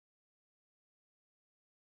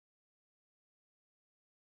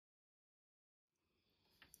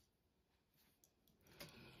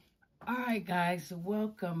All right, guys, so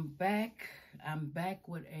welcome back. I'm back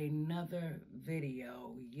with another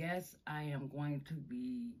video. Yes, I am going to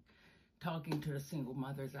be talking to the single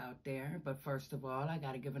mothers out there. But first of all, I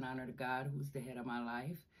got to give an honor to God, who's the head of my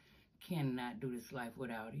life. Cannot do this life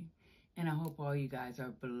without him. And I hope all you guys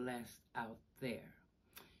are blessed out there.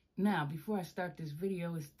 Now, before I start this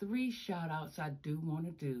video, it's 3 shout outs I do want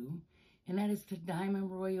to do. And that is to Diamond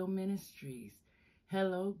Royal Ministries.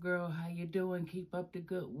 Hello, girl. How you doing? Keep up the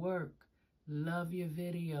good work. Love your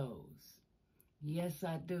videos. Yes,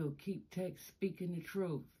 I do. Keep speaking the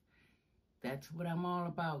truth. That's what I'm all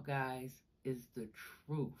about, guys, is the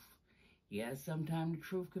truth. Yes, sometimes the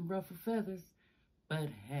truth can ruffle feathers, but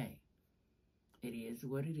hey, it is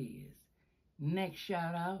what it is. Next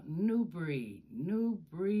shout out, New Breed. New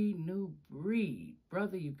Breed, New Breed.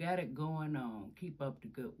 Brother, you got it going on. Keep up the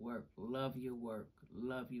good work. Love your work.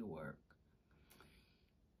 Love your work.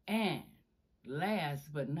 And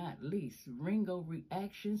last but not least, Ringo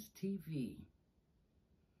Reactions TV.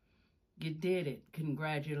 You did it.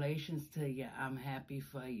 Congratulations to you. I'm happy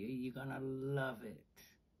for you. You're going to love it.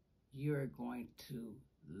 You're going to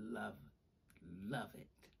love it.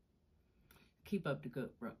 Keep up the good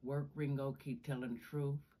work, Ringo. Keep telling the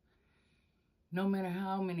truth. No matter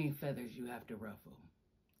how many feathers you have to ruffle,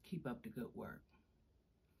 keep up the good work.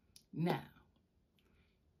 Now,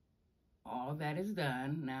 all that is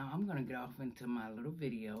done. Now I'm going to get off into my little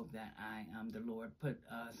video that the Lord put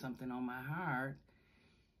something on my heart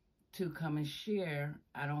to come and share.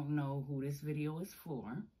 I don't know who this video is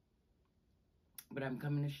for, but I'm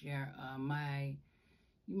coming to share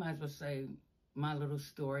you might as well say, my little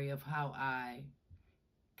story of how I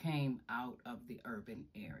came out of the urban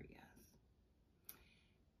areas.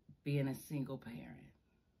 Being a single parent.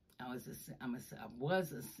 I was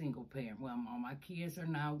a single parent. Well, all my kids are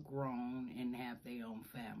now grown and have their own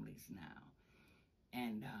families now.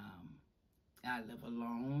 And I live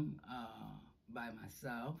alone by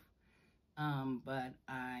myself. But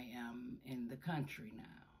I am in the country now.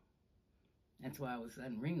 That's why I was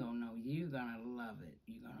letting Ringo know, you're going to love it.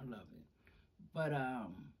 You're going to love it. But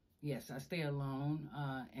yes, I stay alone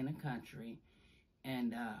in the country.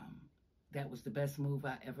 And that was the best move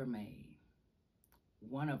I ever made.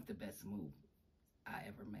 One of the best moves I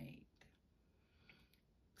ever made.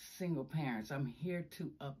 Single parents, I'm here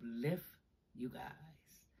to uplift you guys.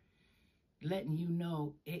 Letting you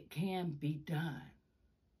know it can be done.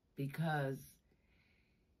 Because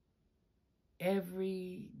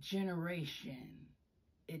every generation,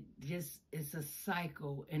 it's a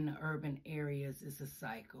cycle in the urban areas. It's a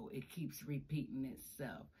cycle. It keeps repeating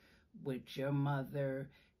itself with your mother,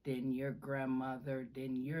 then your grandmother,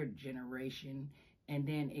 then your generation, and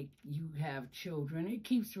then you have children. It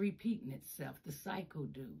keeps repeating itself. The cycle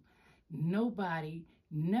do. Nobody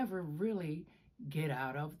never really get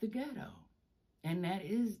out of the ghetto. And that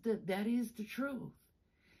is the truth.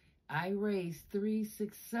 I raised 3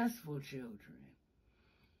 successful children.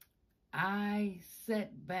 I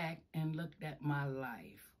sat back and looked at my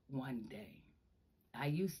life one day. I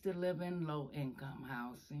used to live in low-income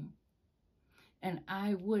housing, and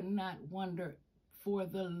I would not wonder for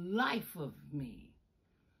the life of me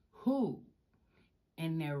who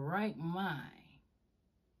in their right mind,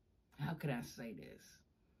 how could I say this?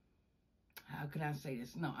 How could I say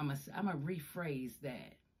this? No, I'm going to rephrase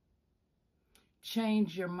that.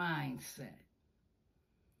 Change your mindset.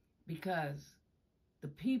 Because the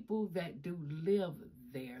people that do live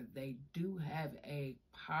there, they do have a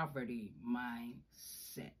poverty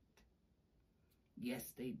mindset.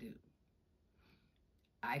 Yes, they do.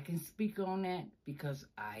 I can speak on that because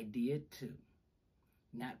I did too.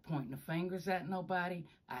 Not pointing the fingers at nobody.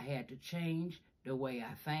 I had to change the way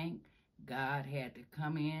I think. God had to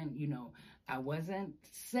come in. You know, I wasn't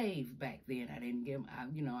saved back then. I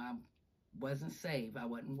wasn't saved. I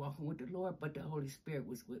wasn't walking with the Lord, but the Holy Spirit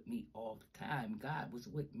was with me all the time. God was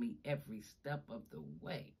with me every step of the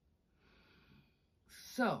way.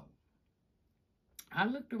 So, I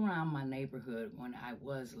looked around my neighborhood when I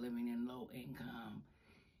was living in low income,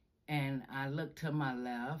 and I looked to my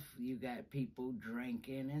left, you got people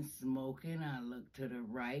drinking and smoking. I looked to the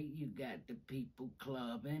right, you got the people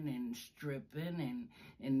clubbing and stripping,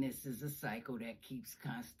 and this is a cycle that keeps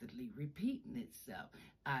constantly repeating itself.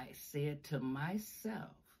 I said to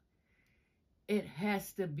myself, it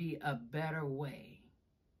has to be a better way.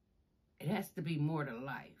 It has to be more to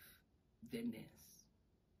life than this.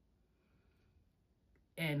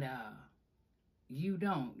 And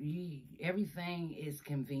everything is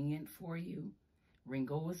convenient for you.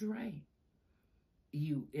 Ringo was right.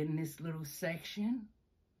 You in this little section,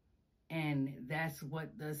 and that's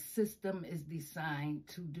what the system is designed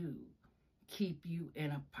to do. keep you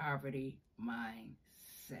in a poverty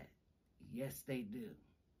mindset. Yes, they do.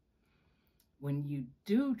 When you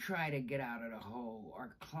do try to get out of the hole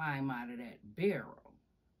or climb out of that barrel,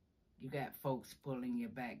 you got folks pulling you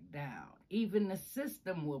back down. Even the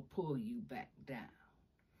system will pull you back down.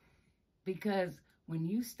 Because when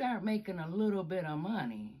you start making a little bit of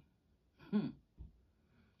money,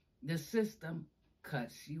 the system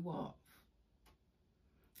cuts you off.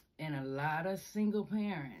 And a lot of single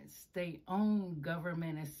parents, they own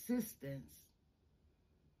government assistance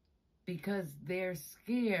because they're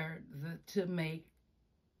scared to make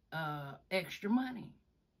extra money.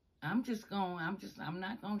 I'm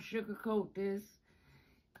not gonna sugarcoat this,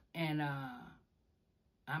 and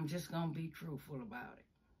I'm just gonna be truthful about it.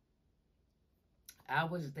 I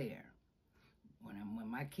was there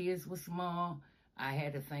when my kids were small. I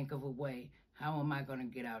had to think of a way. How am I gonna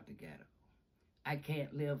get out the ghetto? I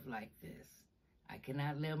can't live like this. I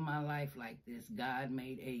cannot live my life like this. God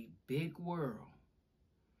made a big world.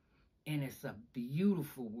 And it's a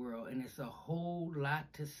beautiful world. And it's a whole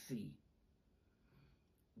lot to see.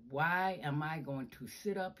 Why am I going to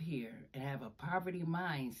sit up here and have a poverty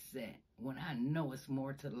mindset when I know it's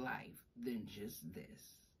more to life than just this?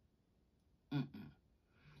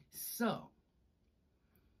 So,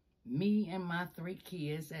 me and my 3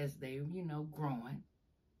 kids, as they, growing,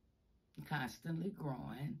 constantly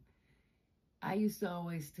growing, I used to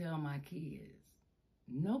always tell my kids,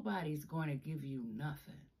 nobody's going to give you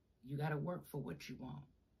nothing. You got to work for what you want.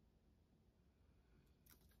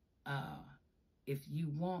 If you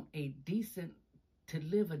want to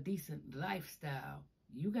live a decent lifestyle,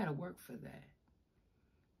 you got to work for that.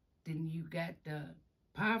 Then you got the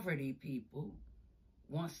poverty people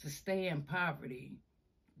wants to stay in poverty.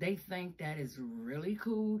 They think that is really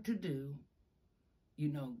cool to do.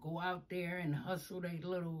 Go out there and hustle their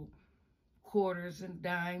little quarters and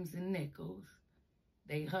dimes and nickels.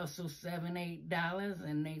 They hustle $7, $8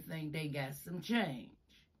 and they think they got some change.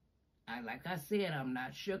 Like I said, I'm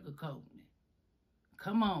not sugarcoating it.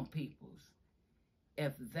 Come on, peoples.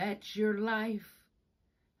 If that's your life,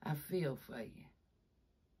 I feel for you.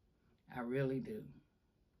 I really do.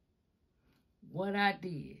 What I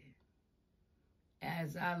did,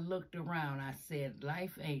 as I looked around, I said,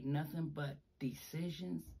 life ain't nothing but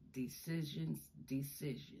decisions, decisions,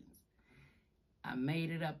 decisions. I made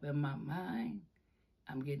it up in my mind.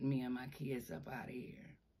 I'm getting me and my kids up out of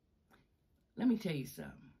here. Let me tell you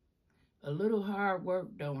something. A little hard work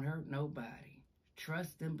don't hurt nobody.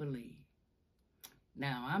 Trust and believe.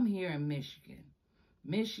 Now, I'm here in Michigan.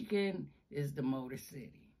 Michigan is the Motor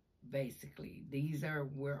City, basically. These are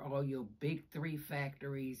where all your big 3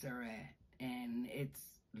 factories are at. And it's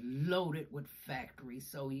loaded with factories.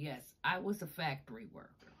 So, yes, I was a factory worker.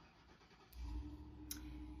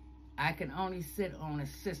 I can only sit on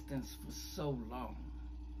assistance for so long.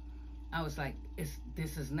 I was like,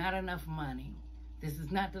 this is not enough money. This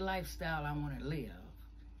is not the lifestyle I want to live.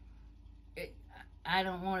 I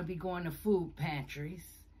don't want to be going to food pantries.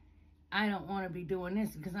 I don't want to be doing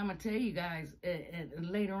this because I'm going to tell you guys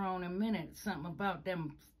later on in a minute something about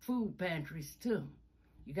them food pantries too.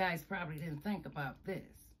 You guys probably didn't think about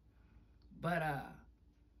this. But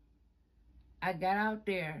I got out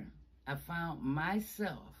there. I found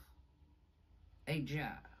myself a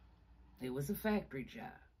job. It was a factory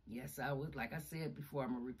job. Yes, I was, like I said before, I'm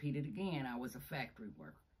going to repeat it again. I was a factory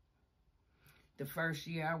worker. The first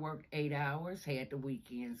year I worked 8 hours, had the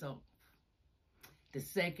weekends off. The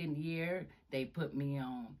second year, they put me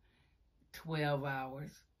on 12 hours,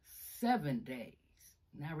 7 days.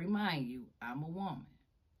 Now, remind you, I'm a woman.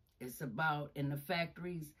 It's about, in the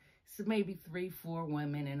factories, it's maybe 3, 4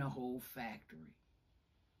 women in a whole factory.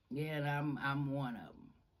 Yeah, and I'm one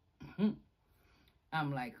of them.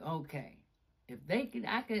 I'm like, okay, if they could,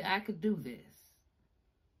 I could do this.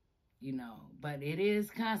 But it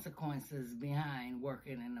is consequences behind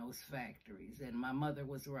working in those factories. And my mother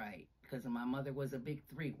was right, because my mother was a big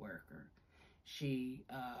 3 worker. She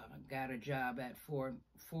got a job at Ford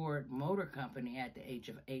Motor Company at the age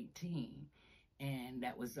of 18. And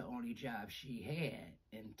that was the only job she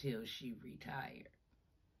had until she retired.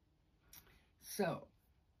 So,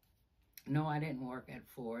 no, I didn't work at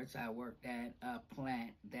Ford's. I worked at a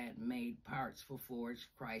plant that made parts for Ford's,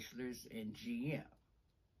 Chryslers, and GM.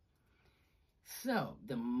 So,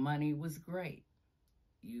 the money was great.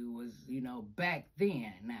 You was, back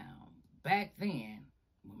then now. Back then,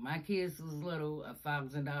 when my kids was little,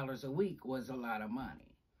 $1,000 a week was a lot of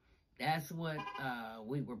money. That's what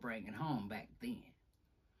we were bringing home back then.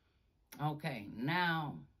 Okay,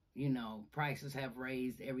 now, prices have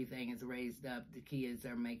raised. Everything is raised up. The kids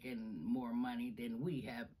are making more money than we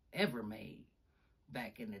have ever made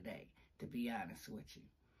back in the day. to be honest with you.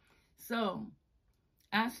 So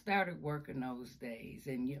I started working those days.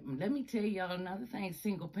 And let me tell y'all another thing,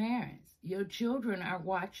 single parents. Your children are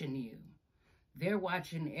watching you. They're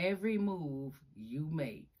watching every move you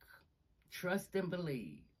make. Trust and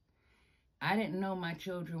believe. I didn't know my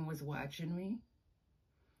children was watching me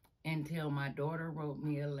until my daughter wrote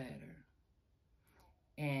me a letter.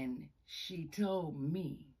 And she told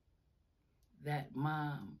me that,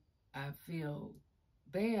 Mom, I feel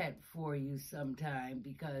bad for you sometime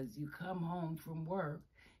because you come home from work,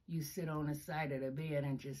 you sit on the side of the bed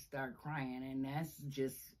and just start crying. And that's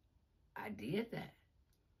just, I did that.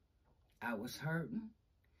 I was hurting,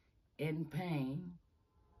 in pain,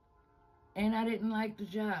 and I didn't like the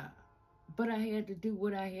job. But I had to do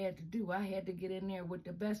what I had to do. I had to get in there with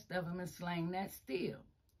the best of them and slang that steel.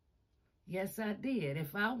 Yes, I did.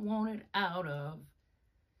 If I wanted out of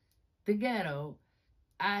the ghetto,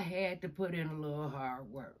 I had to put in a little hard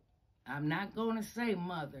work. I'm not going to say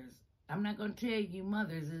mothers. I'm not going to tell you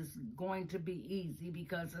mothers is going to be easy,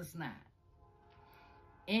 because it's not.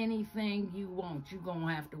 Anything you want, you're going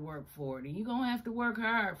to have to work for it. And you're going to have to work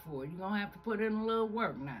hard for it. You're going to have to put in a little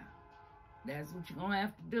work now. That's what you're going to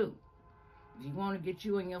have to do. If you want to get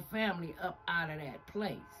you and your family up out of that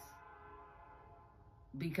place.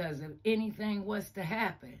 Because if anything was to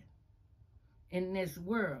happen in this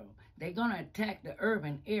world, they're going to attack the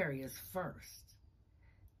urban areas first.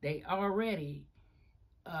 They already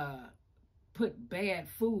put bad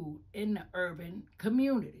food in the urban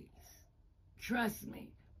communities. Trust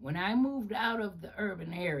me, when I moved out of the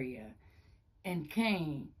urban area and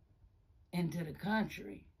came into the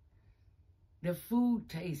country, the food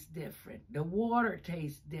tastes different. The water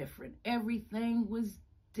tastes different. Everything was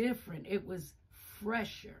different. It was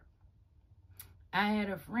fresher. I had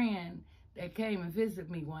a friend that came and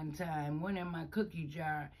visited me one time, went in my cookie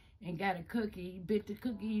jar and got a cookie. He bit the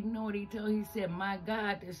cookie. You know what he told? He said, "My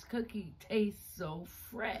God, this cookie tastes so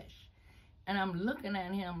fresh." And I'm looking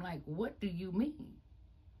at him like, "What do you mean?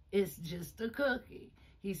 It's just a cookie."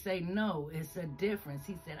 He said, "No, it's a difference."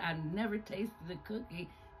 He said, "I never tasted a cookie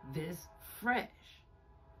this fresh."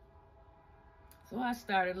 So I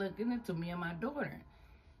started looking into me and my daughter.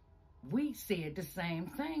 We said the same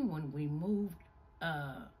thing when we moved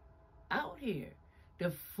out here.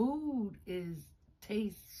 The food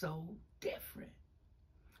tastes so different.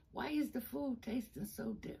 Why is the food tasting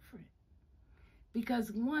so different?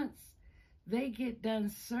 Because once they get done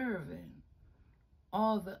serving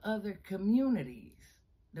all the other communities,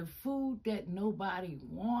 the food that nobody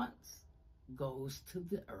wants goes to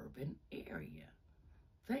the urban area.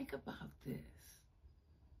 Think about this.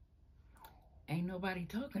 Ain't nobody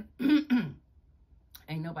talking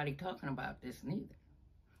about this neither.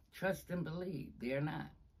 Trust and believe, they're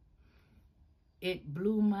not. It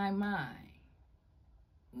blew my mind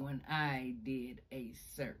when I did a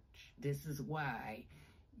search. This is why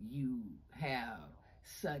you have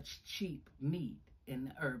such cheap meat in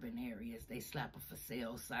the urban areas. They slap a for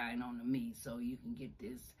sale sign on the meat so you can get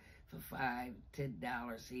this for $5,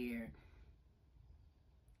 $10 here.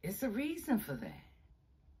 It's a reason for that.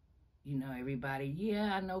 You know, everybody,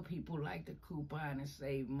 yeah, I know people like to coupon and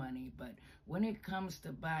save money, but when it comes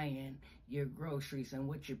to buying your groceries and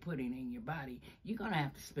what you're putting in your body, you're going to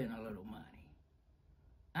have to spend a little money.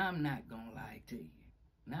 I'm not going to lie to you.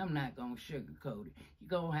 And I'm not going to sugarcoat it. You're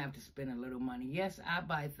going to have to spend a little money. Yes, I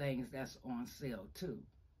buy things that's on sale too.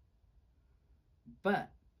 But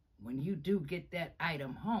when you do get that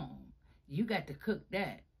item home, you got to cook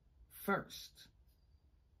that first.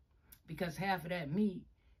 Because half of that meat,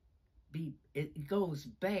 it goes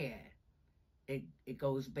bad. It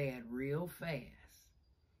goes bad real fast.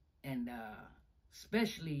 And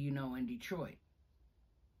especially, you know, in Detroit.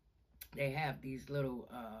 They have these little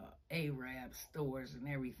Arab stores and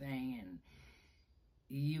everything, and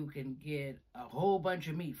you can get a whole bunch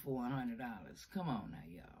of meat for $100. Come on now,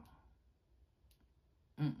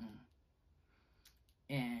 y'all.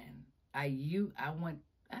 And I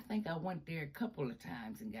think I went there a couple of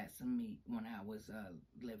times and got some meat when I was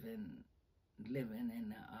living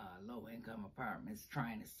in low-income apartments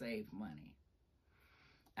trying to save money.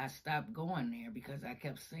 I stopped going there because I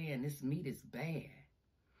kept saying this meat is bad.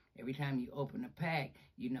 Every time you open a pack,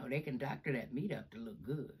 you know, they can doctor that meat up to look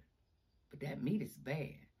good. But that meat is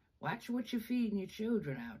bad. Watch what you're feeding your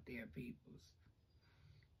children out there, peoples.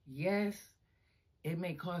 Yes, it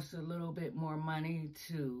may cost a little bit more money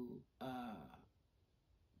to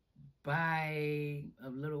buy a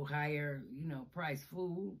little higher, you know, price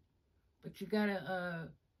food. But you got to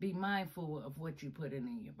be mindful of what you're putting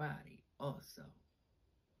in your body also.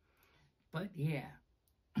 But yeah.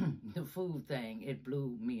 The food thing, it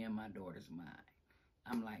blew me and my daughter's mind.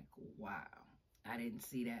 I'm like, wow, I didn't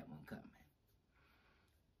see that one coming.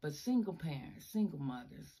 But single parents, single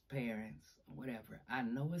mothers, parents, whatever, I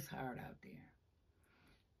know it's hard out there.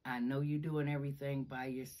 I know you're doing everything by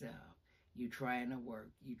yourself. You're trying to work.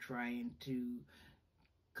 You're trying to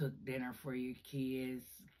cook dinner for your kids,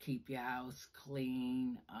 keep your house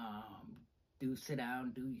clean, do sit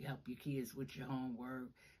down, do help your kids with your homework,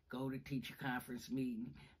 go to teacher conference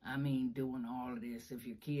meeting. I mean, doing all of this. If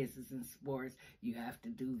your kids is in sports, you have to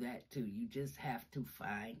do that too. You just have to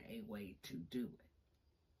find a way to do it.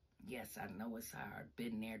 Yes, I know it's hard.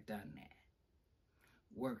 Been there, done that.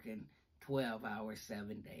 Working 12 hours,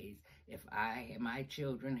 7 days. If my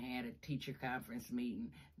children had a teacher conference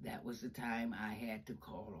meeting, that was the time I had to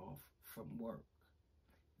call off from work.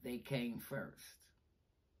 They came first,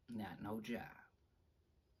 not no job.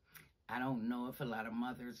 I don't know if a lot of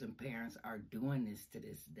mothers and parents are doing this to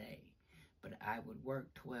this day, but I would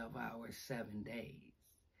work 12 hours, 7 days.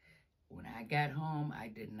 When I got home, I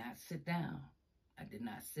did not sit down. I did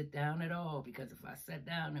not sit down at all, because if I sat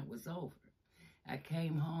down, it was over. I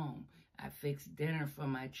came home. I fixed dinner for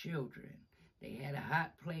my children. They had a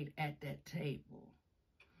hot plate at that table.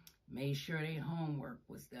 Made sure their homework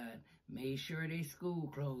was done. Made sure their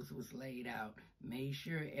school clothes was laid out. Made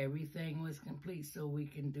sure everything was complete so we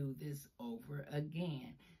can do this over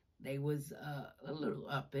again. They was a little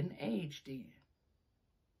up in age then.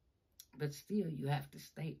 But still, you have to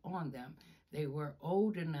stay on them. They were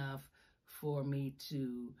old enough for me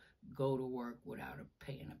to go to work without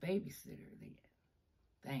paying a babysitter then.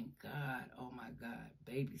 Thank God. Oh my God.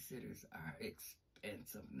 Babysitters are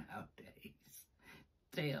expensive nowadays.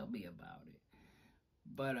 Tell me about it.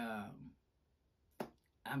 But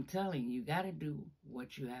I'm telling you, you got to do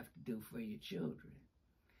what you have to do for your children.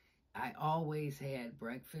 I always had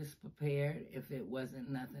breakfast prepared if it wasn't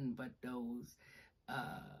nothing but those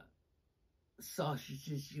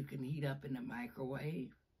sausages you can heat up in the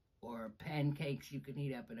microwave, or pancakes you can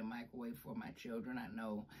heat up in the microwave for my children. I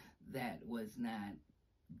know that was not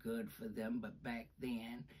good for them, but back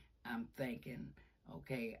then I'm thinking,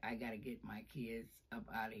 okay, I got to get my kids up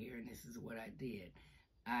out of here, and this is what I did.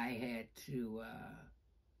 I had to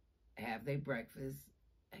have their breakfast,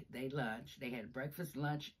 their lunch. They had breakfast,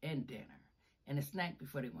 lunch, and dinner, and a snack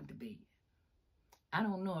before they went to bed. I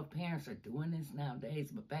don't know if parents are doing this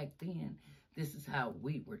nowadays, but back then, this is how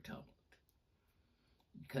we were told.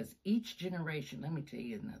 Because each generation, let me tell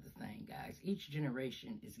you another thing, guys. Each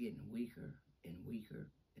generation is getting weaker and weaker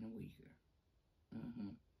and weaker.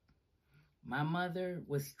 My mother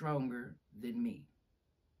was stronger than me.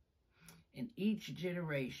 And each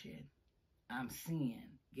generation, I'm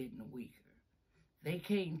seeing getting weaker. They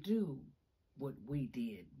can't do what we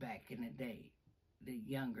did back in the day, the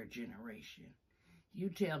younger generation. You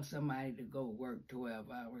tell somebody to go work 12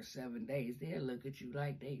 hours, 7 days, they'll look at you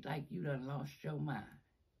like you done lost your mind.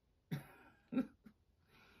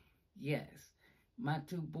 Yes, my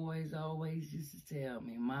two boys always used to tell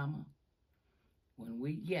me, Mama,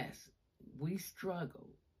 we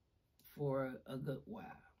struggled for a good while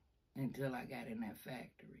until I got in that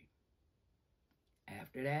factory.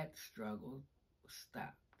 After that, struggle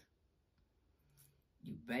stopped.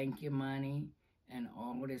 You bank your money and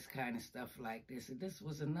all this kind of stuff like this. And this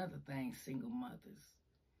was another thing, single mothers.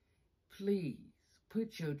 Please,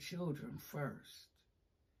 put your children first.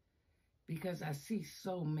 Because I see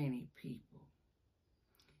so many people.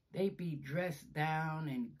 They be dressed down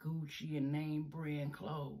in Gucci and name brand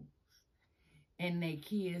clothes. And they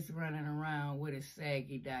kids running around with a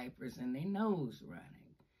saggy diapers and their nose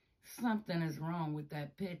running. Something is wrong with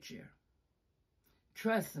that picture.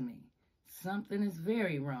 Trust me, something is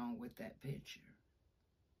very wrong with that picture.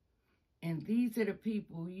 And these are the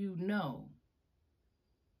people you know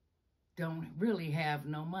don't really have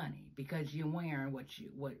no money because you're wearing what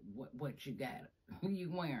you got.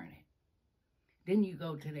 You wearing it. Then you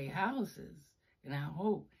go to their houses, and I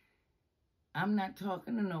hope I'm not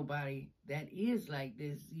talking to nobody that is like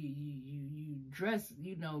this. You dress,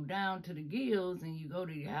 down to the gills, and you go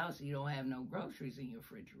to your house and you don't have no groceries in your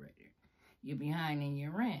refrigerator. You're behind in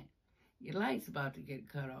your rent. Your light's about to get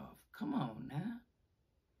cut off. Come on now.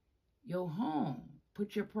 Your home.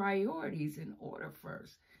 Put your priorities in order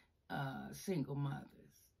first. Single mothers.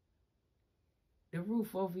 The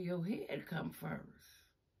roof over your head come first.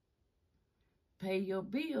 Pay your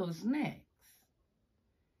bills next.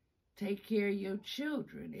 Take care of your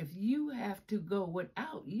children. If you have to go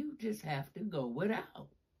without, you just have to go without.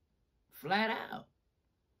 Flat out.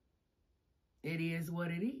 It is what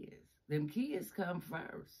it is. Them kids come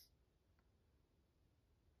first.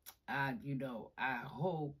 I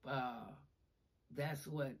hope that's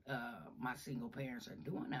what my single parents are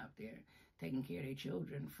doing out there, taking care of their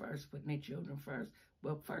children first, putting their children first.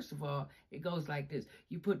 Well, first of all, it goes like this.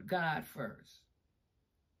 You put God first.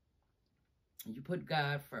 You put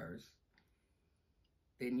God first.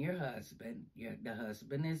 Then your husband. The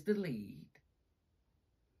husband is the lead.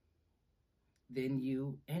 Then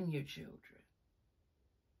you and your children.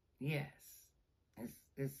 Yes.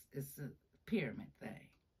 It's a pyramid thing.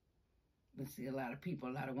 But see, a lot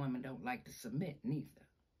of women don't like to submit neither.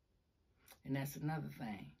 And that's another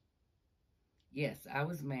thing. Yes, I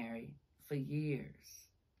was married for years.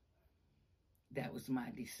 That was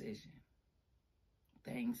my decision.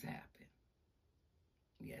 Things happen.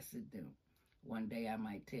 Yes, it do. One day I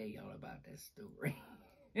might tell y'all about that story.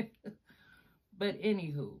 But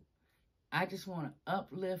anywho, I just want to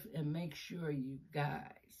uplift and make sure you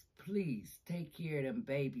guys, please take care of them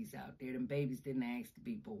babies out there. Them babies didn't ask to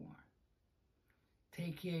be born.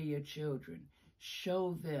 Take care of your children.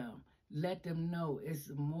 Show them. Let them know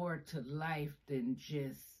it's more to life than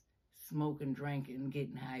just smoking, drinking,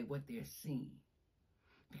 getting high, what they're seeing.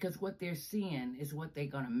 Because what they're seeing is what they're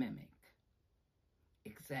going to mimic.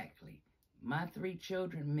 Exactly. My 3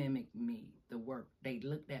 children mimicked me, the work. They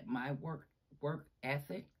looked at my work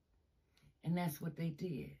ethic, and that's what they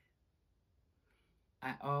did.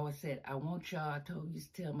 I always said, I want y'all, I told you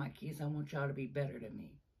to tell my kids, I want y'all to be better than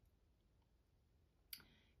me.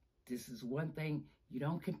 This is one thing, you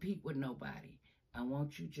don't compete with nobody. I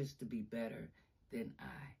want you just to be better than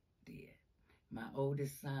I did. My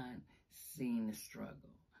oldest son seen the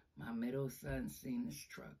struggle. My middle son seen the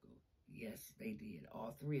struggle. Yes, they did.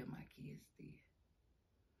 All 3 of my kids did.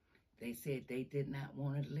 They said they did not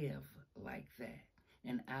want to live like that.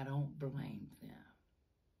 And I don't blame them.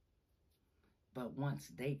 But once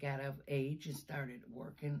they got of age and started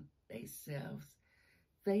working themselves,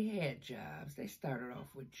 they had jobs. They started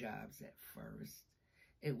off with jobs at first.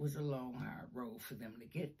 It was a long, hard road for them to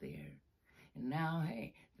get there. And now,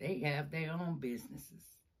 hey, they have their own businesses.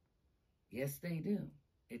 Yes, they do.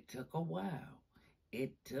 It took a while.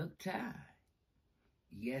 It took time.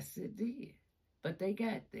 Yes, it did. But they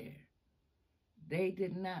got there. They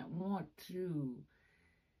did not want to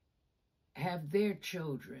have their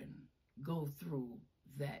children go through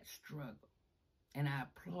that struggle. And I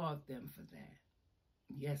applaud them for that.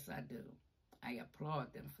 Yes, I do. I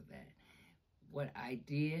applaud them for that. What I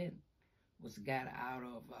did was got out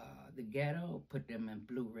of the ghetto, put them in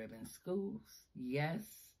blue ribbon schools. Yes,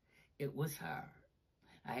 it was hard.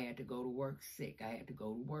 I had to go to work sick. I had to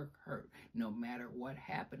go to work hurt. No matter what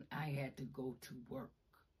happened, I had to go to work.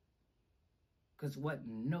 Because wasn't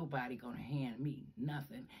nobody going to hand me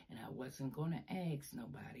nothing, and I wasn't going to ask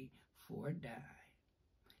nobody for a dime.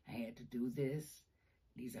 I had to do this.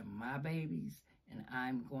 These are my babies, and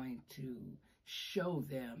I'm going to show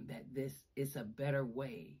them that this is a better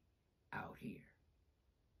way out here.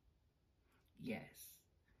 Yes.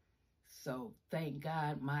 So thank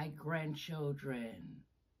God my grandchildren,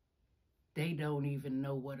 they don't even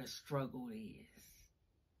know what a struggle is,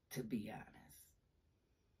 to be honest.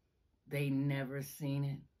 They never seen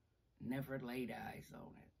it, never laid eyes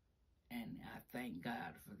on it. And I thank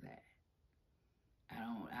God for that.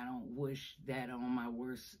 I don't wish that on my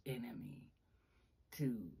worst enemy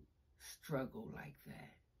to struggle like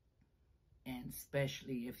that. And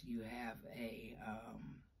especially if you have a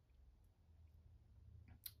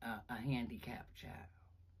handicapped child.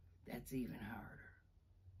 That's even harder.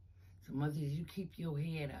 So mothers, you keep your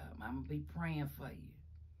head up. I'm going to be praying for you.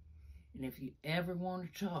 And if you ever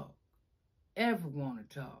want to talk,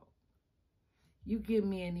 you give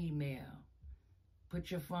me an email. Put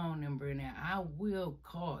your phone number in there. I will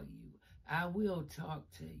call you. I will talk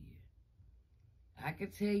to you. I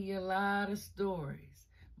could tell you a lot of stories.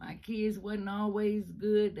 My kids wasn't always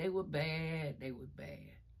good. They were bad. They were bad.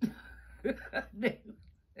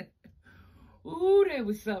 Ooh, they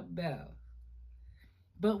was something else.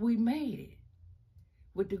 But we made it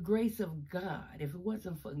with the grace of God. If it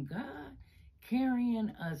wasn't for God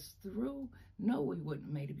carrying us through, no, we wouldn't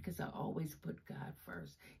have made it, because I always put God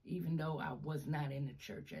first. Even though I was not in the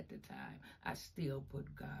church at the time, I still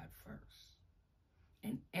put God first.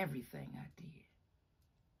 And everything I did.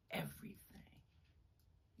 Everything.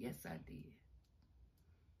 Yes, I did.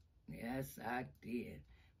 Yes, I did.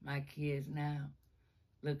 My kids now,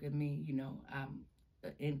 look at me, you know, I'm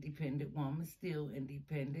an independent woman, still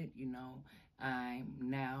independent, you know. I'm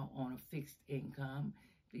now on a fixed income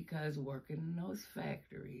because working in those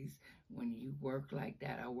factories, when you work like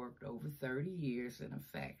that, I worked over 30 years in a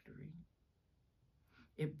factory.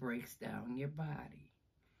 It breaks down your body.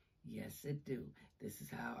 Yes, it do. This is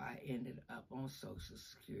how I ended up on Social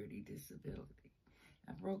Security disability.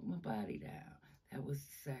 I broke my body down. That was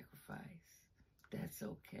the sacrifice. That's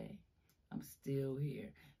okay. I'm still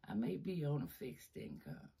here. I may be on a fixed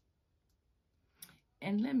income.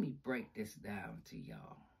 And let me break this down to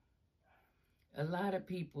y'all. A lot of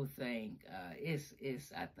people think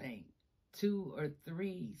it's I think 2 or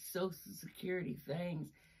 3 Social Security things.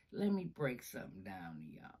 Let me break something down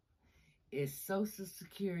to y'all. It's Social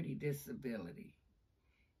Security Disability,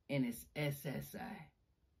 and it's SSI.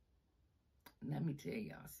 Let me tell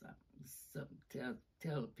y'all something.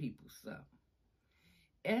 Tell the people something.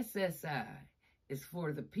 SSI is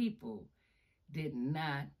for the people did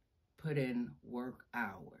not put in work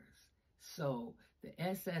hours. So the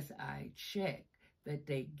SSI check that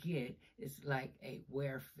they get is like a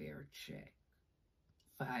welfare check.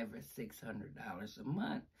 $500 or $600 a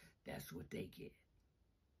month, that's what they get.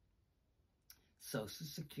 Social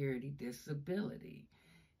Security Disability.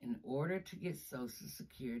 In order to get Social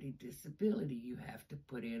Security Disability, you have to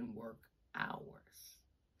put in work hours.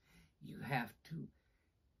 You have to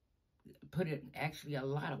put in actually a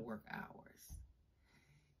lot of work hours.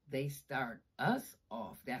 They start us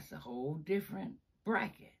off, that's a whole different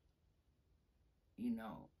bracket. You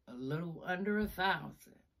know, a little under 1,000.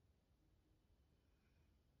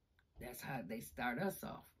 That's how they start us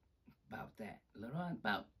off, about that. A little,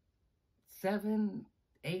 about $700,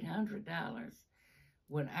 $800.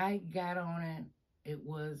 When I got on it, it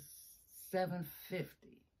was $750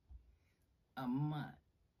 a month.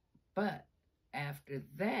 But after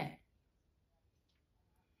that,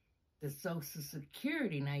 the Social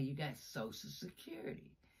Security, now you got Social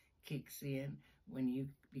Security, kicks in when you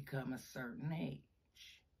become a certain age.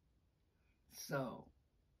 So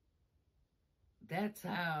that's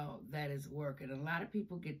how that is working. A lot of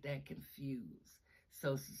people get that confused.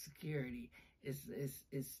 Social Security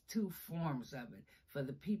is 2 forms of it, for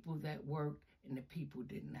the people that worked and the people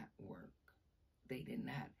did not work. They did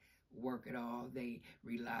not work at all. They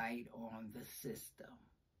relied on the system.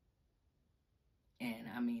 And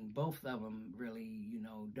I mean, both of them really, you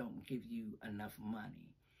know, don't give you enough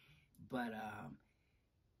money. But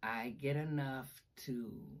I get enough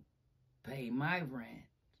to pay my rent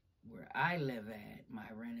where I live at. My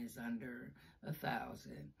rent is under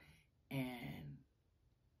 1,000, and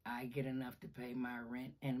I get enough to pay my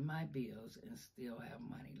rent and my bills and still have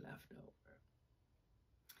money left over.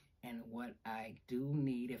 And what I do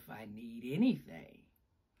need, if I need anything,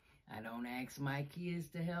 I don't ask my kids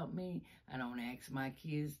to help me. I don't ask my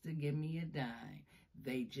kids to give me a dime.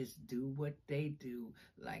 They just do what they do.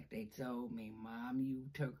 Like they told me, Mom, you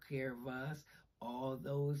took care of us all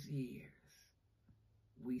those years.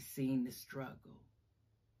 We seen the struggle.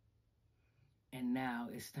 And now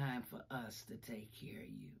it's time for us to take care of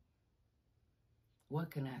you.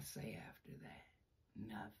 What can I say after that?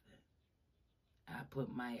 Nothing.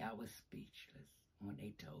 I was speechless when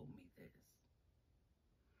they told me this.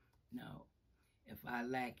 No, if I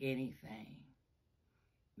lack anything,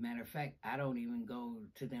 matter of fact, I don't even go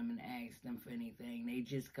to them and ask them for anything. They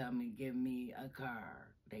just come and give me a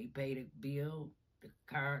card. They pay the bill, the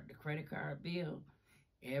credit card bill,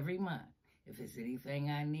 every month. If it's anything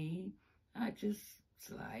I need, I just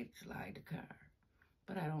slide the card.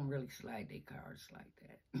 But I don't really slide their cards like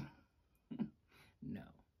that. No,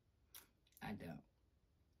 I don't.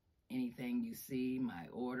 Anything you see, my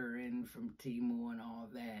ordering from Temu and all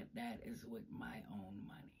that, that is with my own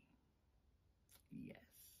money. Yes,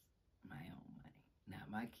 my own money, not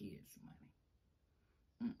my kids'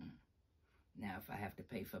 money. Now, if I have to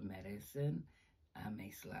pay for medicine, I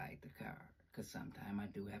may slide the card, because sometimes I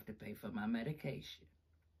do have to pay for my medication.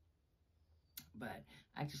 But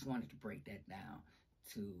I just wanted to break that down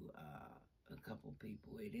to a couple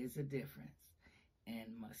people. It is a difference.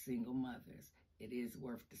 And my single mothers, it is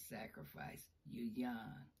worth the sacrifice. You're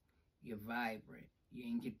young, you're vibrant, you're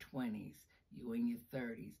in your 20s, you're in your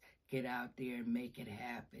 30s. Get out there and make it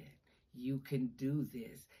happen. You can do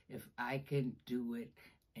this. If I can do it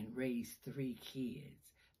and raise 3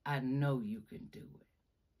 kids, I know you can do it.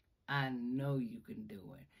 I know you can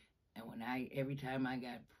do it. And every time I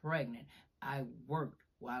got pregnant, I worked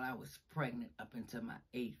while I was pregnant up until my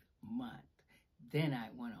 8th month. Then I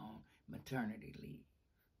went on maternity leave.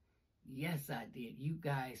 Yes, I did. You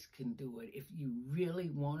guys can do it. If you really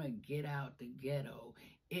want to get out the ghetto,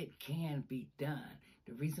 it can be done.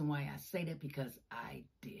 The reason why I say that, because I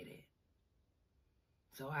did it.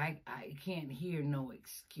 So I can't hear no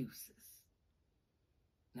excuses.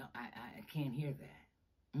 No, I can't hear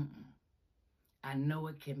that. I know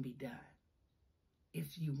it can be done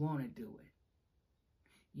if you want to do it.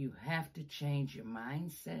 You have to change your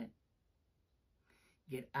mindset.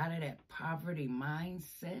 Get out of that poverty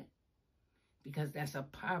mindset, because that's a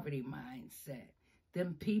poverty mindset.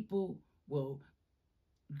 Them people will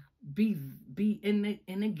be in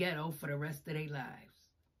the ghetto for the rest of their lives.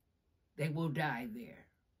 They will die there.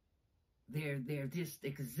 They're just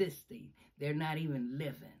existing. They're not even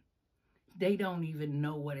living. They don't even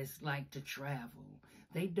know what it's like to travel.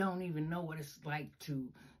 They don't even know what it's like to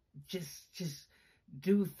just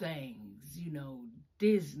do things, you know,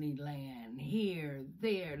 Disneyland, here,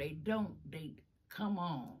 there. They come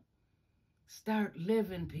on. Start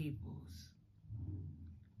living, peoples.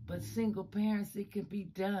 But single parents, it can be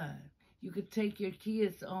done. You could take your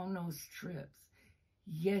kids on those trips.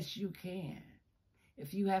 Yes, you can.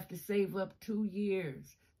 If you have to save up 2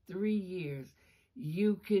 years, 3 years,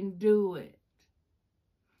 you can do it.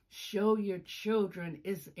 Show your children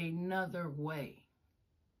it's another way.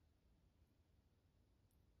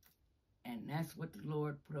 And that's what the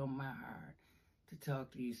Lord put on my heart, to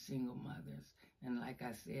talk to you single mothers. And like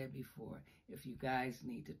I said before, if you guys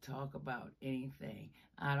need to talk about anything,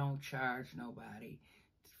 I don't charge nobody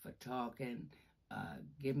for talking.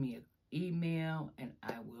 Give me an email and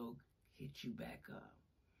I will hit you back up.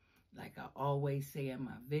 Like I always say in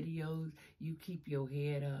my videos, you keep your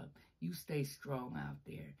head up, you stay strong out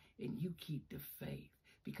there, and you keep the faith.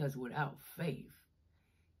 Because without faith,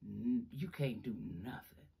 you can't do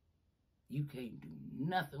nothing. You can't do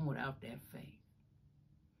nothing without that faith.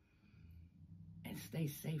 And stay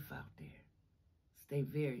safe out there. Stay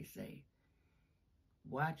very safe.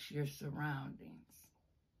 Watch your surroundings.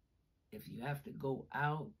 If you have to go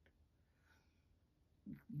out,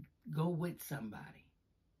 go with somebody.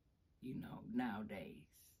 You know, nowadays,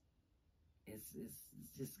 it's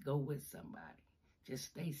just go with somebody. Just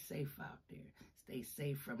stay safe out there. Stay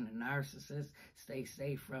safe from the narcissists. Stay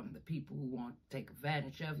safe from the people who want to take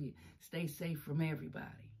advantage of you. Stay safe from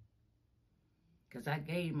everybody. Because I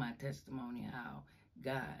gave my testimony how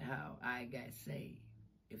I got saved.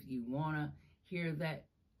 If you want to hear that,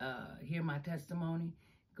 hear my testimony,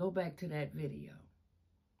 go back to that video.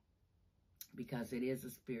 Because it is a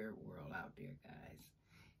spirit world out there, guys.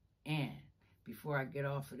 And before I get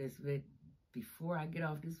off of this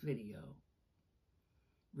video,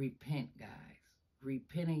 repent, guys.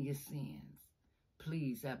 Repent of your sins.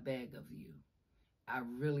 Please, I beg of you. I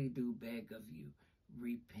really do beg of you.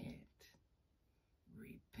 Repent.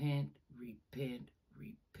 Repent, repent,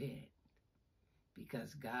 repent.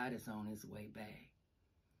 Because God is on his way back.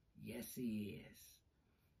 Yes, he is.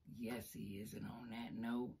 Yes, he is. And on that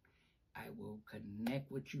note, I will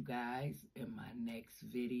connect with you guys in my next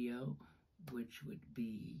video, which would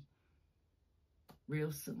be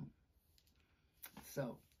real soon.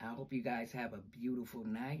 So, I hope you guys have a beautiful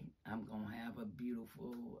night. I'm going to have a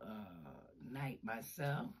beautiful night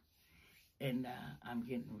myself. And I'm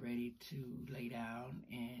getting ready to lay down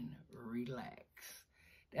and relax.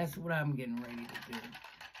 That's what I'm getting ready to do.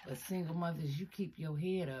 But single mothers, you keep your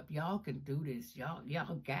head up. Y'all can do this.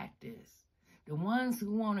 Y'all got this. The ones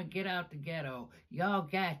who want to get out the ghetto, y'all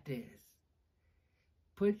got this.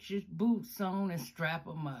 Put your boots on and strap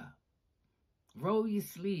them up. Roll your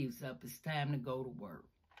sleeves up. It's time to go to work.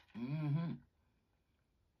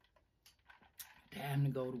 Time to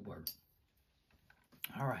go to work.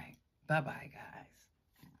 All right. Bye-bye, guys.